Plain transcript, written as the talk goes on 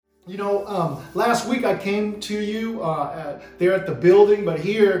Last week I came to you there at the building, but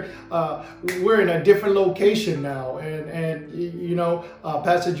here we're in a different location now.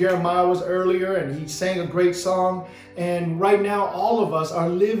 Pastor Jeremiah was earlier and he sang a great song. And right now, all of us are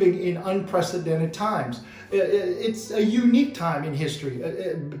living in unprecedented times. It's a unique time in history.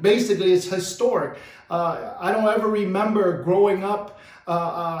 Basically, it's historic. I don't ever remember growing up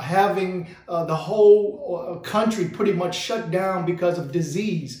having the whole country pretty much shut down because of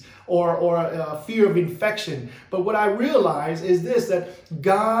disease or fear of infection. But what I realize is this, that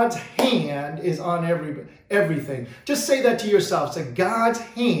God's hand is on everything. Just say that to yourself. Say, God's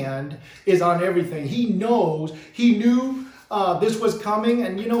hand is on everything. He knows, He knew this was coming.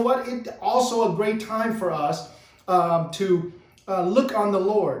 And you know what? It's also a great time for us to look on the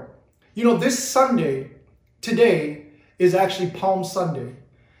Lord. This Sunday, today, is actually Palm Sunday.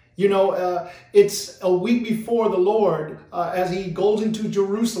 It's a week before the Lord as He goes into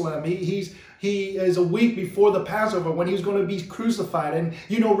Jerusalem. He is a week before the Passover when He's going to be crucified. And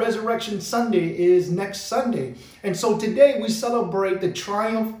Resurrection Sunday is next Sunday. And so today we celebrate the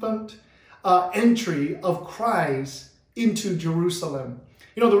triumphant entry of Christ into Jerusalem.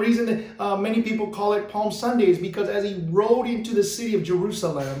 The reason that many people call it Palm Sunday is because as He rode into the city of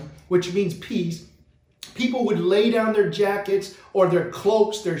Jerusalem, which means peace, people would lay down their jackets or their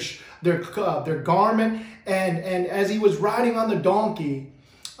cloaks, their garment, and as He was riding on the donkey,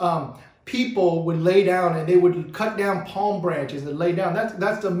 people would lay down and they would cut down palm branches and lay down.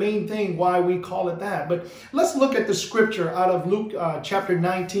 That's the main thing why we call it that. But let's look at the scripture out of Luke chapter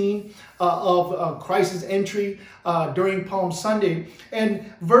 19 of Christ's entry during Palm Sunday,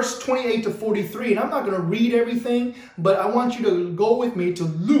 and verse 28 to 43. And I'm not going to read everything, but I want you to go with me to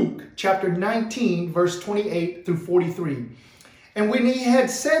Luke chapter 19, verse 28 through 43. And when He had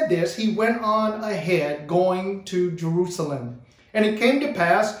said this, He went on ahead, going to Jerusalem. And it came to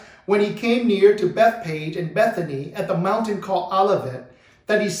pass, when He came near to Bethpage and Bethany at the mountain called Olivet,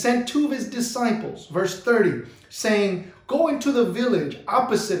 that He sent two of His disciples, verse 30, saying, "Go into the village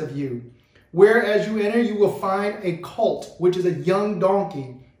opposite of you, where as you enter you will find a colt, which is a young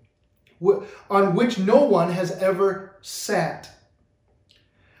donkey, on which no one has ever sat.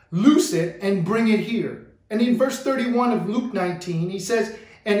 Loose it and bring it here." And in verse 31 of Luke 19, He says,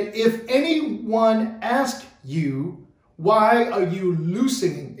 "And if anyone asks you, 'Why are you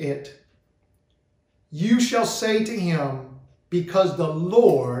loosing it?' you shall say to him, 'Because the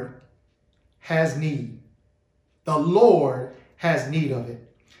Lord has need.'" The Lord has need of it.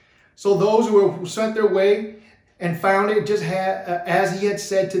 So those who sent their way and found it just as He had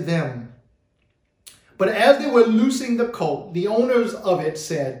said to them. But as they were loosing the colt, the owners of it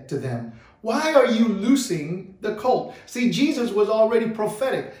said to them, "Why are you loosing the colt?" See, Jesus was already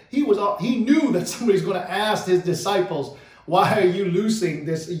prophetic. He knew that somebody's going to ask His disciples, "Why are you loosing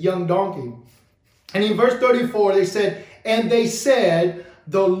this young donkey?" And in verse 34, they said,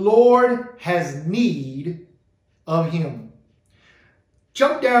 "The Lord has need of him."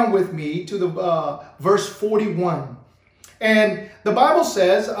 Jump down with me to the verse 41. And the Bible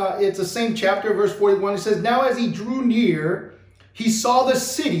says, it's the same chapter, verse 41. It says, "Now as He drew near, He saw the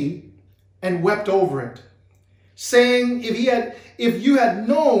city and wept over it, saying, if you had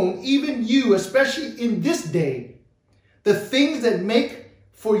known, even you, especially in this day, the things that make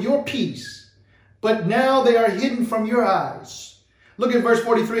for your peace, but now they are hidden from your eyes." Look at verse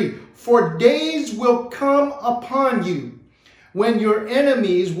 43. "For days will come upon you when your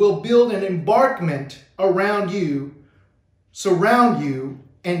enemies will build an embankment around you, surround you,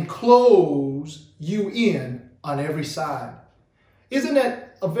 and close you in on every side." Isn't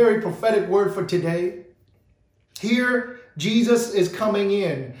that a very prophetic word for today? Here, Jesus is coming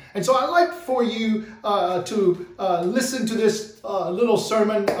in. And so I'd like for you to listen to this little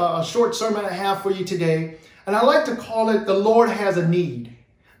sermon, a short sermon I have for you today. And I like to call it, "The Lord Has a Need."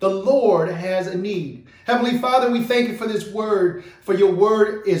 The Lord has a need. Heavenly Father, we thank You for this word, for Your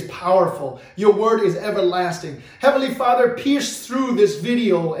word is powerful. Your word is everlasting. Heavenly Father, pierce through this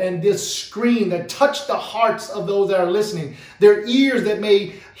video and this screen that touch the hearts of those that are listening. Their ears that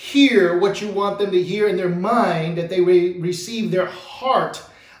may hear what You want them to hear, and their mind that they may receive, their heart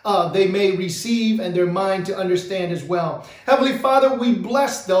they may receive, and their mind to understand as well. Heavenly Father, we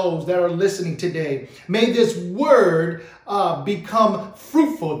bless those that are listening today. May this word become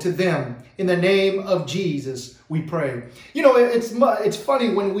fruitful to them. In the name of Jesus, we pray. It's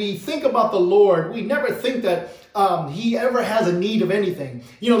funny when we think about the Lord, we never think that He ever has a need of anything.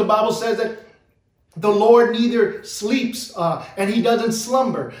 The Bible says that The Lord neither sleeps and he doesn't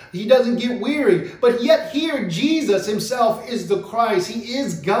slumber. He doesn't get weary. But yet here Jesus himself is the Christ. He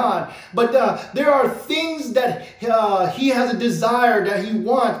is God. But there are things that he has a desire that he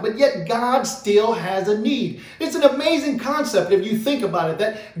wants, but yet God still has a need. It's an amazing concept if you think about it,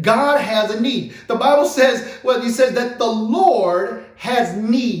 that God has a need. The Bible says, well, it says that the Lord has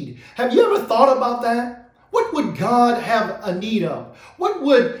need. Have you ever thought about that? What would God have a need of? What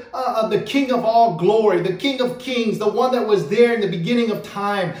would the King of all glory, the King of kings, the one that was there in the beginning of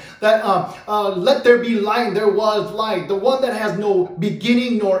time, that let there be light and there was light, the one that has no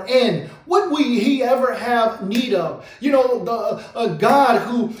beginning nor end, what would he ever have need of? You know, the God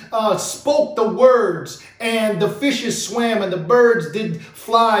who spoke the words and the fishes swam and the birds did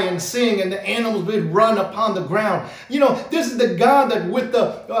fly and sing and the animals did run upon the ground. You know, this is the God that with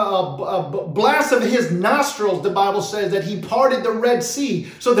the blast of his nostrils, the Bible says that he parted the Red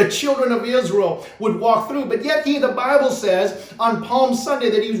Sea so the children of Israel would walk through. But yet the Bible says on Palm Sunday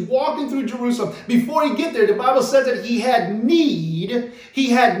that he was walking through Jerusalem. Before he get there, the Bible says that he had need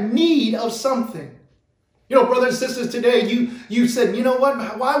of something. You know, brothers and sisters, today you said, you know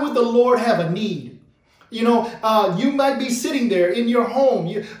what, why would the Lord have a need? You know, you might be sitting there in your home,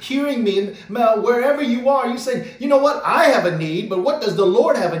 you hearing me, and wherever you are, you say, you know what, I have a need, but what does the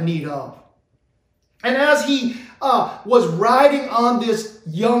Lord have a need of? And as he was riding on this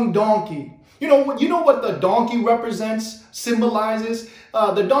young donkey, you know what the donkey represents, symbolizes?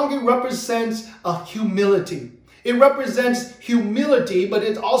 The donkey represents humility. It represents humility, but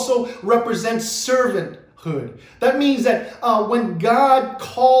it also represents servanthood. That means that when God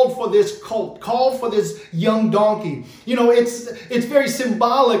called for this colt, called for this young donkey, you know, it's very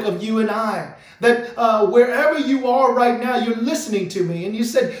symbolic of you and I. That wherever you are right now, you're listening to me, and you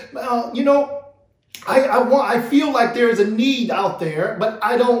said, you know, I feel like there is a need out there, but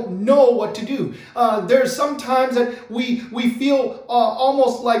I don't know what to do. There's sometimes that we feel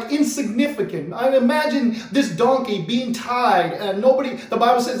almost like insignificant. I imagine this donkey being tied, and the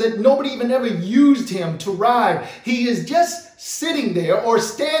Bible says that nobody even ever used him to ride. He is just sitting there or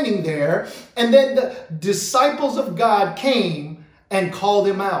standing there, and then the disciples of God came and called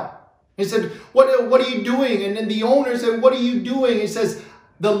him out. He said, what are you doing? And then the owner said, what are you doing? He says,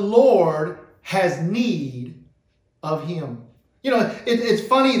 the Lord has need of him. You know, it's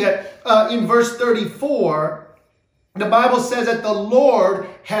funny that in verse 34, the Bible says that the Lord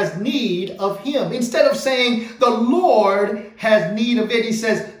has need of him. Instead of saying the Lord has need of it, he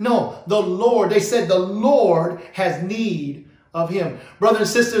says, no, the Lord. They said the Lord has need of him. Brothers and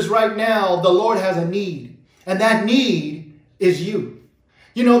sisters, right now, the Lord has a need. And that need is you.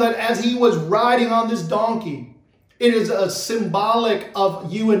 You know that as he was riding on this donkey, it is a symbolic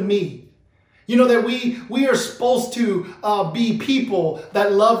of you and me. You know that we are supposed to be people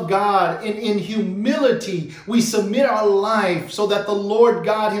that love God. In humility, we submit our life so that the Lord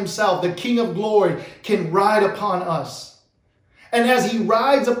God himself, the King of glory, can ride upon us. And as he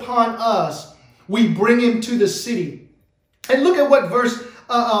rides upon us, we bring him to the city. And look at what verse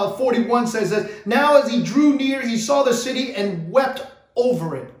 41 says. That now as he drew near, he saw the city and wept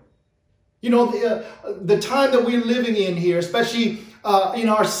over it. You know, the time that we're living in here, especially in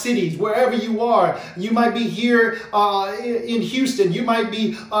our cities, wherever you are. You might be here in Houston. You might be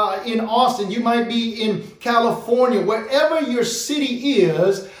in Austin. You might be in California. Wherever your city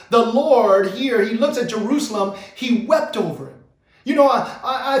is, the Lord here, he looks at Jerusalem, he wept over it. You know,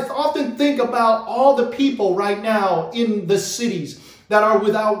 I often think about all the people right now in the cities that are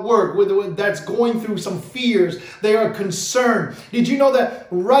without work, that's going through some fears. They are concerned. Did you know that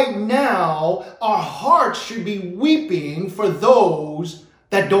right now our hearts should be weeping for those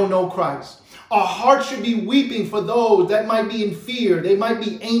that don't know Christ? Our hearts should be weeping for those that might be in fear. They might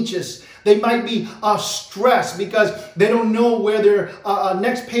be anxious. They might be stressed because they don't know where their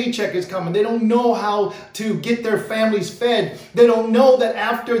next paycheck is coming. They don't know how to get their families fed. They don't know that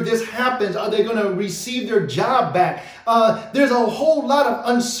after this happens, are they going to receive their job back? There's a whole lot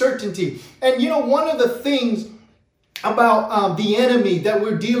of uncertainty. And you know, one of the things about the enemy that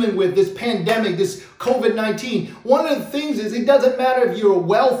we're dealing with, this pandemic, this COVID-19. One of the things is it doesn't matter if you're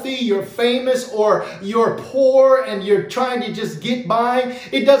wealthy, you're famous, or you're poor and you're trying to just get by.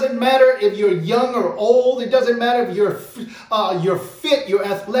 It doesn't matter if you're young or old. It doesn't matter if you're fit, you're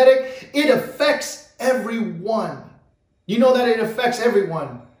athletic. It affects everyone. You know that it affects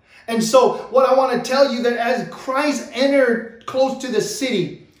everyone. And so what I want to tell you that as Christ entered close to the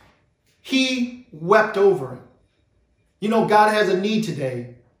city, he wept over it. You know, God has a need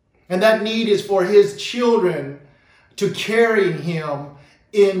today. And that need is for his children to carry him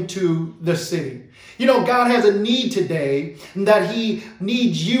into the city. You know, God has a need today that he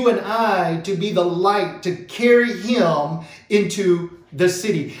needs you and I to be the light to carry him into the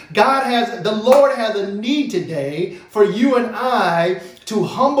city. The Lord has a need today for you and I to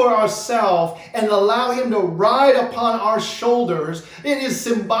humble ourselves and allow him to ride upon our shoulders. It is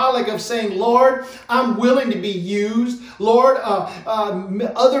symbolic of saying, Lord, I'm willing to be used. Lord,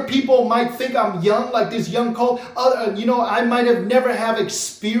 other people might think I'm young, like this young colt. I might have never have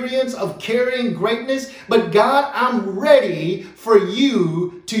experience of carrying greatness, but God, I'm ready for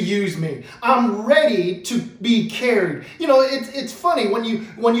you to use me. I'm ready to be carried. You know, it's funny when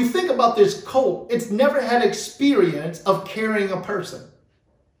you think about this colt, it's never had experience of carrying a person.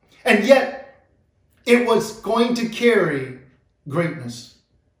 And yet, it was going to carry greatness.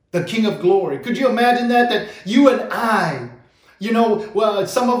 The King of Glory. Could you imagine that you and I,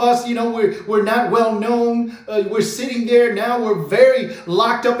 some of us, we're not well known. We're sitting there now. We're very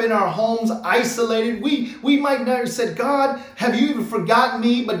locked up in our homes, isolated. We might not have said, God, have you even forgotten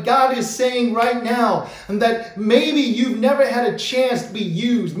me? But God is saying right now that maybe you've never had a chance to be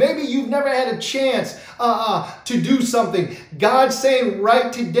used. Maybe you've never had a chance to do something. God's saying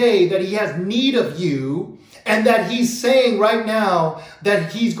right today that he has need of you. And that he's saying right now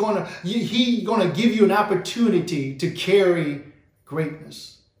that he's going to give you an opportunity to carry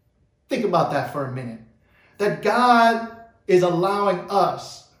greatness. Think about that for a minute. That God is allowing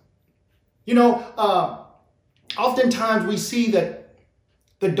us. Oftentimes we see that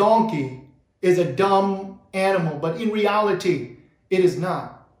the donkey is a dumb animal, but in reality, it is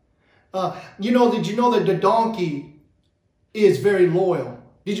not. Did you know that the donkey is very loyal?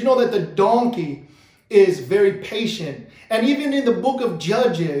 Did you know that the donkey is very patient? And even in the book of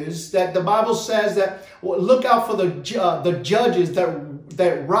Judges, that the Bible says that look out for the judges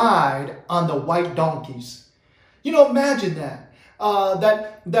that ride on the white donkeys. Imagine that.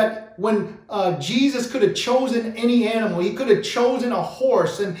 That when Jesus could have chosen any animal, he could have chosen a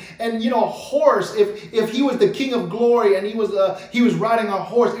horse, and a horse, if he was the King of Glory and he was riding a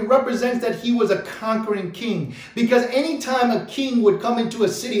horse, it represents that he was a conquering king. Because anytime a king would come into a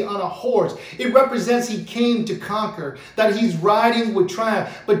city on a horse, it represents he came to conquer, that he's riding with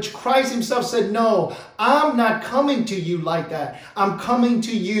triumph. But Christ himself said, no, I'm not coming to you like that. I'm coming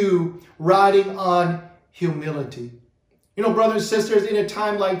to you riding on humility. Brothers and sisters, in a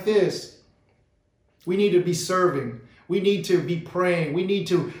time like this, we need to be serving. We need to be praying. We need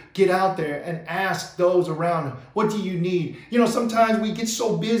to get out there and ask those around, what do you need? Sometimes we get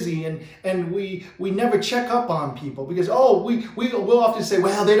so busy and we never check up on people because, we'll often say,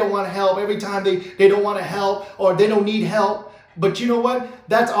 well, they don't want to help. Every time they don't want to help or they don't need help. But you know what?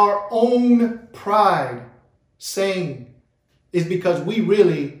 That's our own pride saying is because we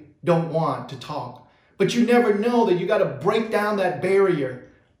really don't want to talk. But you never know that you got to break down that barrier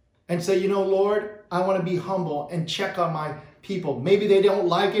and say, Lord, I want to be humble and check on my people. Maybe they don't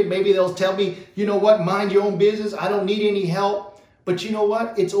like it. Maybe they'll tell me, mind your own business. I don't need any help. But you know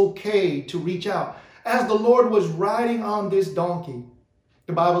what? It's okay to reach out. As the Lord was riding on this donkey,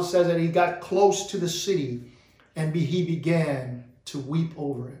 the Bible says that he got close to the city and he began to weep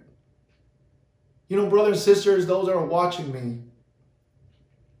over it. Brothers and sisters, those that are watching me,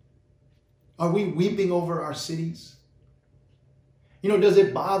 are we weeping over our cities? Does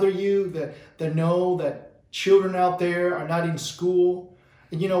it bother you to know that children out there are not in school?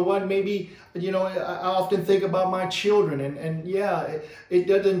 And you know what? Maybe, I often think about my children and it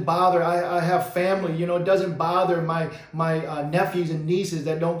doesn't bother. I have family, it doesn't bother my nephews and nieces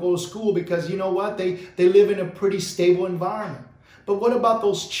that don't go to school because you know what? They live in a pretty stable environment. But what about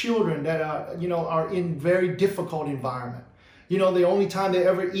those children that are in very difficult environment? The only time they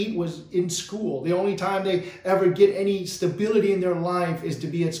ever eat was in school. The only time they ever get any stability in their life is to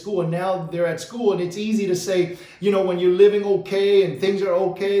be at school. And now they're at school and it's easy to say, when you're living okay and things are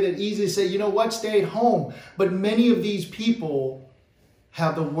okay, that easy to say, stay at home. But many of these people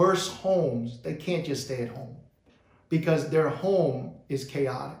have the worst homes. They can't just stay at home because their home is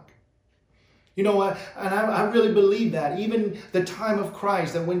chaotic. And I really believe that even the time of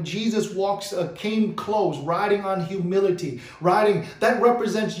Christ, that when Jesus came close, riding on humility, that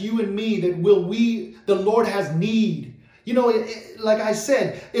represents you and me, that the Lord has need. Like I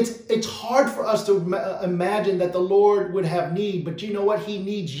said, it's hard for us to imagine that the Lord would have need, but you know what? He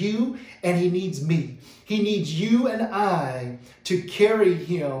needs you and he needs me. He needs you and I to carry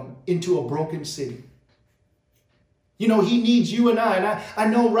him into a broken city. He needs you and I. And I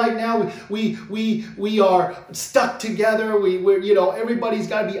know right now we are stuck together. We're everybody's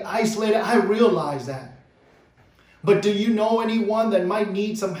got to be isolated. I realize that. But do you know anyone that might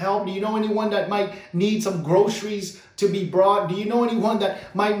need some help? Do you know anyone that might need some groceries to be brought? Do you know anyone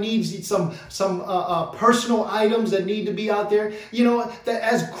that might need some personal items that need to be out there? You know, that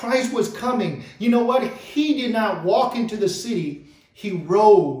as Christ was coming, you know what? He did not walk into the city. He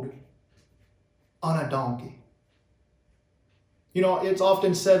rode on a donkey. You know, it's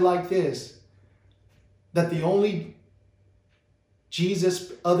often said like this, that the only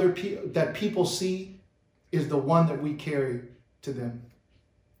Jesus that people see is the one that we carry to them.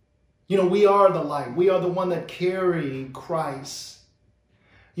 You know, we are the light. We are the one that carry Christ.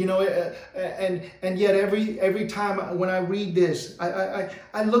 You know, and yet every time when I read this,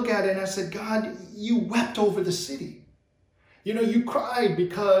 I look at it and I said, God, you wept over the city. You know, you cried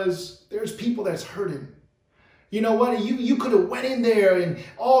because there's people that's hurting. You know what? You could have went in there and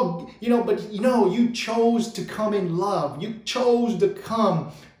all, you know, but you know, you chose to come in love. You chose to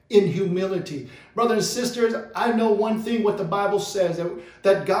come in humility. Brothers and sisters, I know one thing what the Bible says,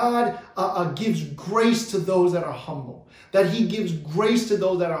 that God gives grace to those that are humble. That he gives grace to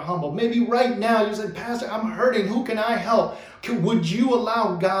those that are humble. Maybe right now you said, Pastor, I'm hurting. Who can I help? Would you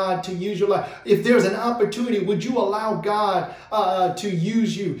allow God to use your life? If there's an opportunity, would you allow God to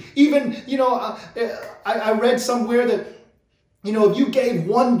use you? Even, you know, I read somewhere that, you know, if you gave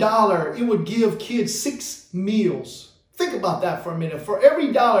 $1, it would give kids 6 meals. Think about that for a minute. For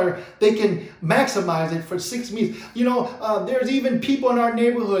every dollar, they can maximize it for 6 meals. You know, there's even people in our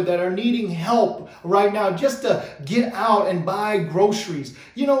neighborhood that are needing help right now just to get out and buy groceries.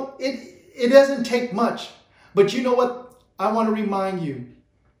 You know, it doesn't take much. But you know what? I want to remind you,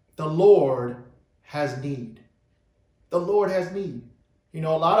 the Lord has need. The Lord has need. You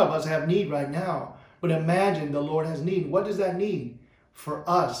know, a lot of us have need right now. But imagine the Lord has need. What does that need? For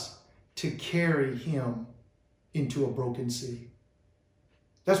us to carry him into a broken city.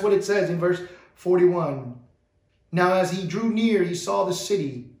 That's what it says in verse 41. Now as he drew near, he saw the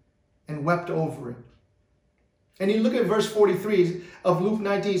city and wept over it. And you look at verse 43 of Luke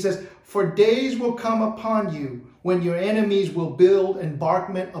 19, it says, for days will come upon you when your enemies will build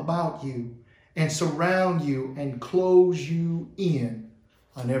embankment about you and surround you and close you in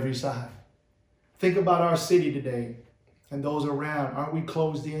on every side. Think about our city today and those around. Aren't we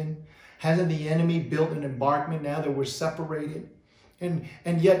closed in? Hasn't the enemy built an embankment now that we're separated? And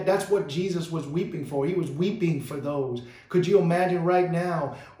yet that's what Jesus was weeping for. He was weeping for those. Could you imagine right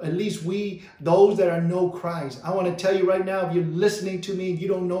now, at least those that know Christ. I want to tell you right now, if you're listening to me and you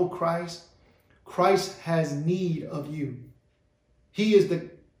don't know Christ, Christ has need of you. He is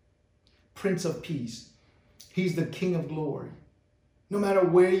the Prince of Peace. He's the King of Glory. No matter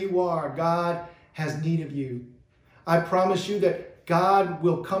where you are, God has need of you. I promise you that God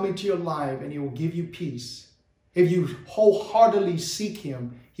will come into your life and he will give you peace. If you wholeheartedly seek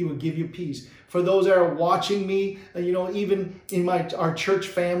him, he will give you peace. For those that are watching me, you know, even in our church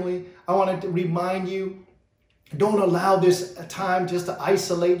family, I want to remind you, don't allow this time just to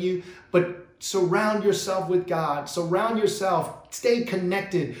isolate you, but surround yourself with God. Surround yourself. Stay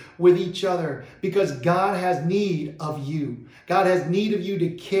connected with each other because God has need of you. God has need of you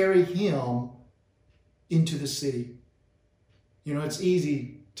to carry him into the city. You know, it's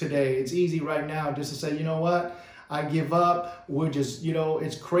easy today. It's easy right now just to say, you know what? I give up. We're just, you know,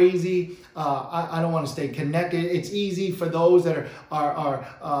 it's crazy. I don't want to stay connected. It's easy for those that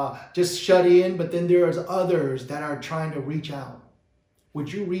are just shut in, but then there's others that are trying to reach out.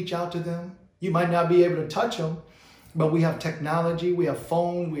 Would you reach out to them? You might not be able to touch them, but we have technology, we have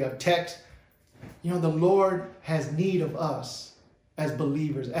phone, we have text. You know, the Lord has need of us as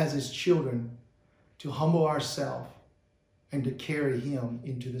believers, as his children, to humble ourselves and to carry him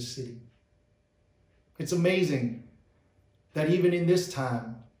into the city. It's amazing that even in this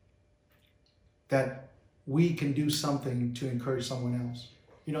time that we can do something to encourage someone else.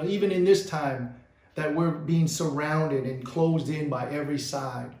 You know, even in this time that we're being surrounded and closed in by every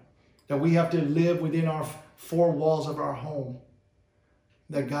side, that we have to live within our 4 walls of our home,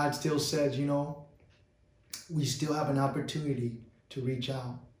 that God still says, you know, we still have an opportunity to reach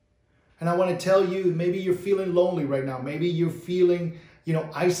out. And I want to tell you, maybe you're feeling lonely right now. Maybe you're feeling, you know,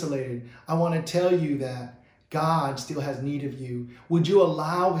 isolated. I want to tell you that God still has need of you. Would you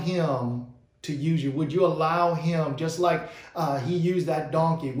allow him to use you? Would you allow him, just like he used that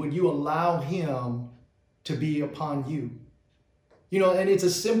donkey, would you allow him to be upon you? You know, and it's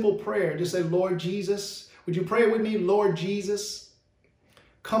a simple prayer. Just say, Lord Jesus, would you pray with me? Lord Jesus,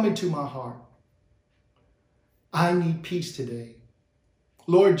 come into my heart. I need peace today.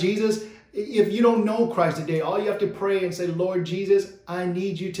 Lord Jesus, if you don't know Christ today, all you have to pray and say, Lord Jesus, I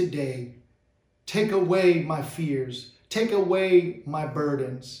need you today. Take away my fears. Take away my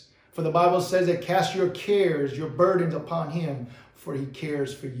burdens. For the Bible says that cast your cares, your burdens upon him, for he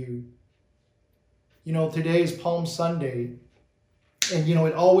cares for you. You know, today is Palm Sunday. And, you know,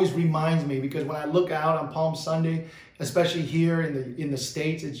 it always reminds me, because when I look out on Palm Sunday, especially here in the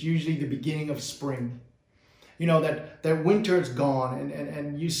States, it's usually the beginning of spring. You know, that winter is gone,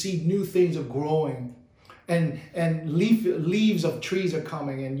 and you see new things are growing. And leaves of trees are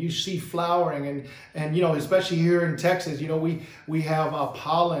coming, and you see flowering, and you know, especially here in Texas, you know, we have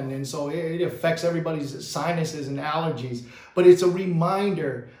pollen, and so it affects everybody's sinuses and allergies. But it's a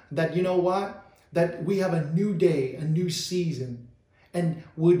reminder that, you know what, that we have a new day, a new season. And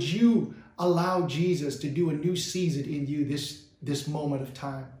would you allow Jesus to do a new season in you this moment of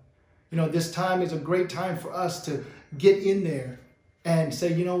time? You know, this time is a great time for us to get in there and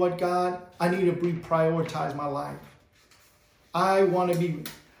say, you know what, God, I need to reprioritize my life. I want to be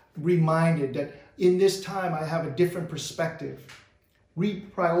reminded that in this time I have a different perspective.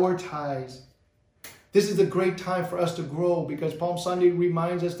 Reprioritize. This is a great time for us to grow, because Palm Sunday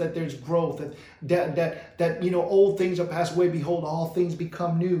reminds us that there's growth, that you know, old things are passed away. Behold, all things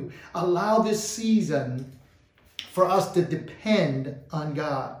become new. Allow this season for us to depend on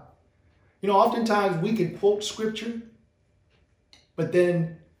God. You know, oftentimes we can quote scripture, but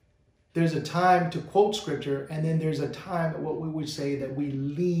then there's a time to quote scripture, and then there's a time, what we would say, that we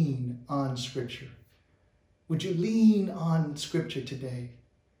lean on scripture. Would you lean on scripture today?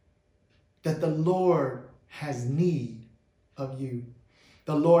 That the Lord has need of you.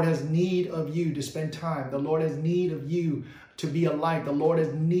 The Lord has need of you to spend time. The Lord has need of you to be a light. The Lord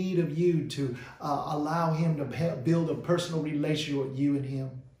has need of you to allow him to build a personal relationship with you and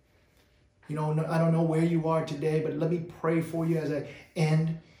him. You know, I don't know where you are today, but let me pray for you as I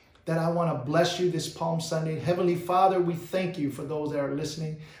end, that I want to bless you this Palm Sunday. Heavenly Father, we thank you for those that are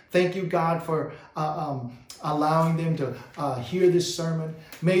listening. Thank you, God, for allowing them to hear this sermon.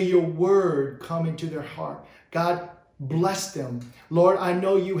 May your word come into their heart. God, bless them. Lord, I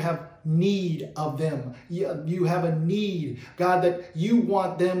know you have need of them. You have a need, God, that you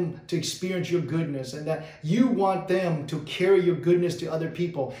want them to experience your goodness, and that you want them to carry your goodness to other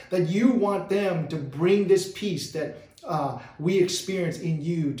people, that you want them to bring this peace that we experience in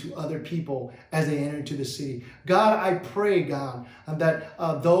you to other people as they enter into the city. God, I pray, God, that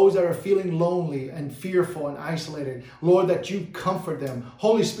those that are feeling lonely and fearful and isolated, Lord, that you comfort them.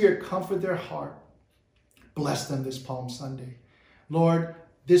 Holy Spirit, comfort their heart. Bless them this Palm Sunday. Lord,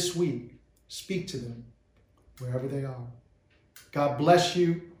 this week, speak to them wherever they are. God bless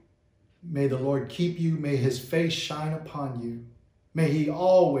you. May the Lord keep you. May his face shine upon you. May he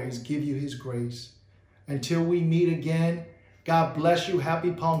always give you his grace. Until we meet again, God bless you.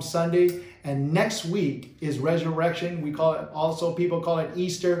 Happy Palm Sunday. And next week is Resurrection. We call it, also people call it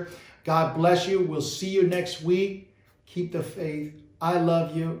Easter. God bless you. We'll see you next week. Keep the faith. I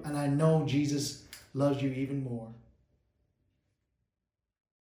love you, and I know Jesus loves you even more.